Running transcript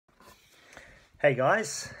Hey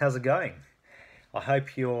guys, how's it going? I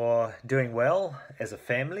hope you're doing well as a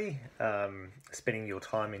family, spending your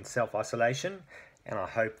time in self-isolation, and I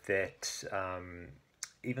hope that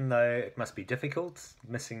even though it must be difficult,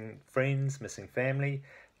 missing friends, missing family,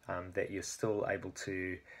 that you're still able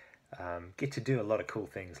to get to do a lot of cool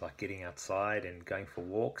things like getting outside and going for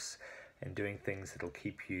walks and doing things that'll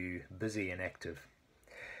keep you busy and active.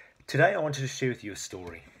 Today I wanted to share with you a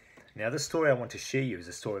story. Now, this story I want to share you is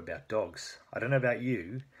a story about dogs. I don't know about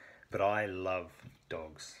you, but I love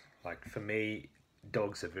dogs. Like, for me,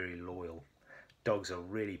 dogs are very loyal. Dogs are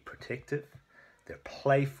really protective. They're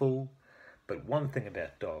playful. But one thing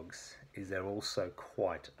about dogs is they're also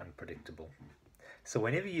quite unpredictable. So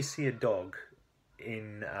whenever you see a dog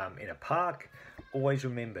in a park, always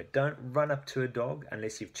remember, don't run up to a dog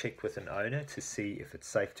unless you've checked with an owner to see if it's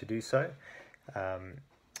safe to do so.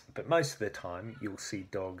 But most of the time, you'll see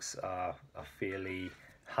dogs are fairly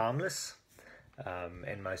harmless,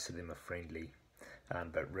 and most of them are friendly.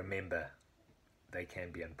 But remember, they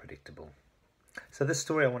can be unpredictable. So this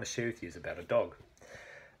story I want to share with you is about a dog.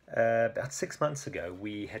 About 6 months ago,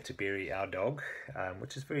 we had to bury our dog,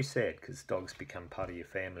 which is very sad because dogs become part of your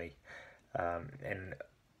family. And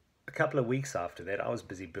a couple of weeks after that, I was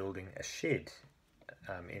busy building a shed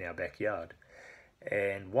in our backyard.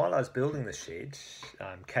 And while I was building the shed,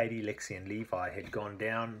 Katie, Lexi and Levi had gone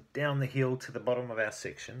down the hill to the bottom of our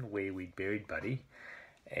section where we'd buried Buddy,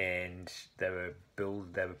 and they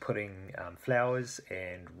were putting flowers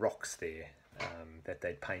and rocks there that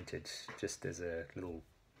they'd painted just as a little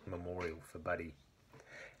memorial for Buddy.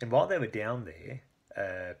 And while they were down there,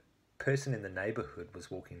 a person in the neighbourhood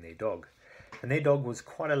was walking their dog, and their dog was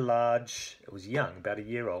quite a large, it was young, about a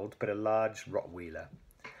year old, but a large Rottweiler.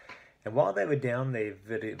 And while they were down there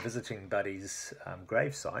visiting Buddy's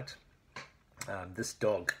gravesite, this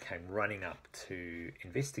dog came running up to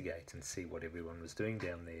investigate and see what everyone was doing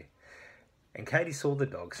down there. And Katie saw the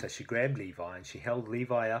dog, so she grabbed Levi and she held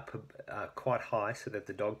Levi up quite high so that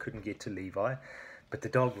the dog couldn't get to Levi. But the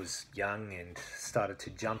dog was young and started to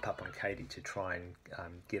jump up on Katie to try and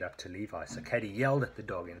get up to Levi. So Katie yelled at the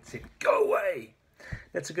dog and said, "Go away!"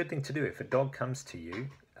 That's a good thing to do. If a dog comes to you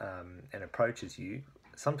and approaches you,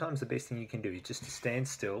 sometimes the best thing you can do is just to stand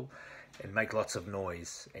still and make lots of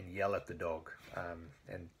noise and yell at the dog.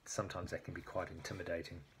 And sometimes that can be quite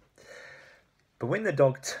intimidating. But when the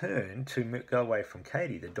dog turned to go away from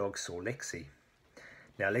Katie, the dog saw Lexi.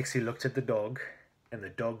 Now Lexi looked at the dog and the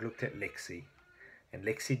dog looked at Lexi. And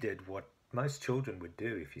Lexi did what most children would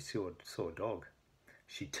do if you saw a dog.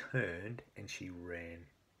 She turned and she ran.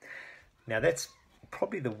 Now that's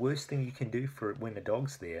probably the worst thing you can do for when a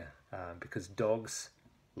dog's there, because dogs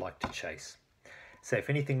like to chase. So if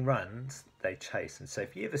anything runs, they chase. And so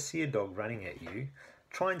if you ever see a dog running at you,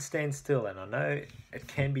 try and stand still. And I know it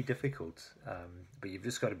can be difficult, but you've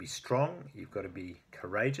just got to be strong, you've got to be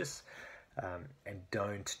courageous, and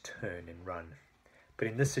don't turn and run. But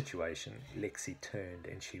in this situation, Lexi turned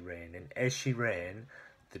and she ran. And as she ran,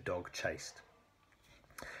 the dog chased.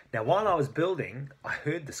 Now, while I was building, I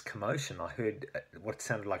heard this commotion. I heard what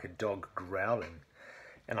sounded like a dog growling.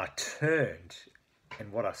 And I turned,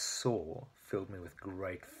 and what I saw filled me with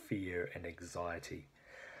great fear and anxiety.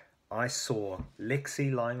 I saw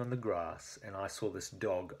Lexi lying on the grass, and I saw this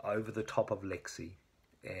dog over the top of Lexi.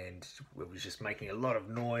 And it was just making a lot of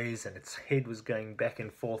noise, and its head was going back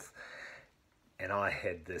and forth. And I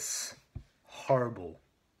had this horrible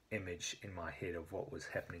image in my head of what was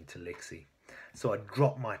happening to Lexi. So I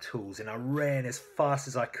dropped my tools and I ran as fast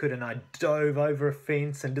as I could, and I dove over a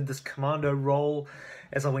fence and did this commando roll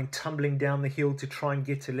as I went tumbling down the hill to try and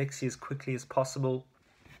get to Lexi as quickly as possible.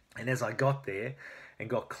 And as I got there and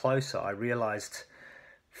got closer, I realized,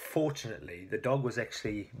 fortunately, the dog was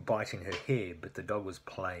actually biting her hair, but the dog was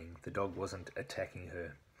playing. The dog wasn't attacking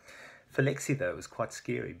her. For Lexi, though, it was quite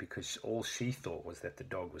scary because all she thought was that the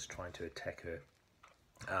dog was trying to attack her.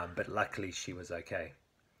 But luckily, she was okay.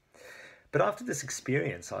 But after this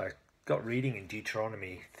experience, I got reading in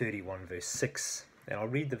Deuteronomy 31 verse 6, and I'll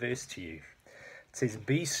read the verse to you. It says,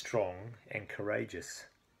 "Be strong and courageous.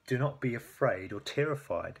 Do not be afraid or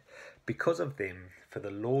terrified because of them, for the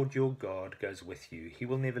Lord your God goes with you. He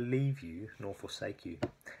will never leave you nor forsake you."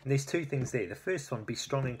 And there's two things there. The first one, be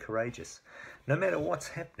strong and courageous. No matter what's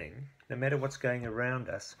happening, no matter what's going around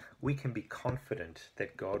us, we can be confident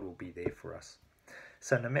that God will be there for us.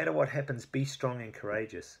 So no matter what happens, be strong and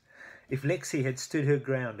courageous. If Lexi had stood her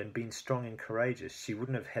ground and been strong and courageous, she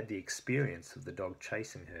wouldn't have had the experience of the dog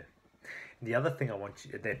chasing her. And the other thing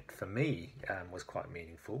that for me was quite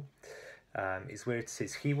meaningful is where it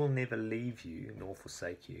says, "He will never leave you nor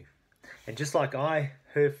forsake you." And just like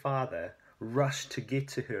her father, rush to get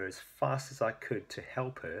to her as fast as I could to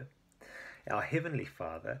help her, our Heavenly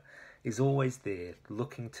Father is always there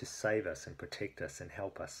looking to save us and protect us and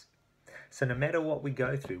help us. So no matter what we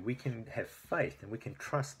go through, we can have faith and we can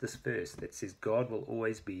trust this verse that says God will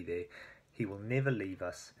always be there. He will never leave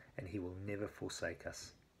us and He will never forsake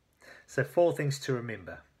us. So 4 things to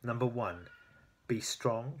remember. Number 1, be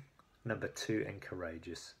strong. Number 2, and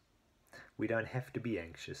courageous. We don't have to be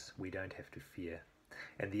anxious. We don't have to fear.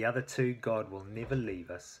 And the other 2, God will never leave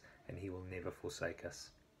us and He will never forsake us.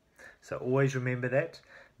 So always remember that.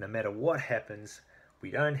 No matter what happens, we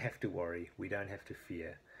don't have to worry. We don't have to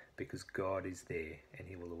fear, because God is there and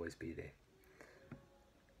He will always be there.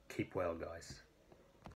 Keep well, guys.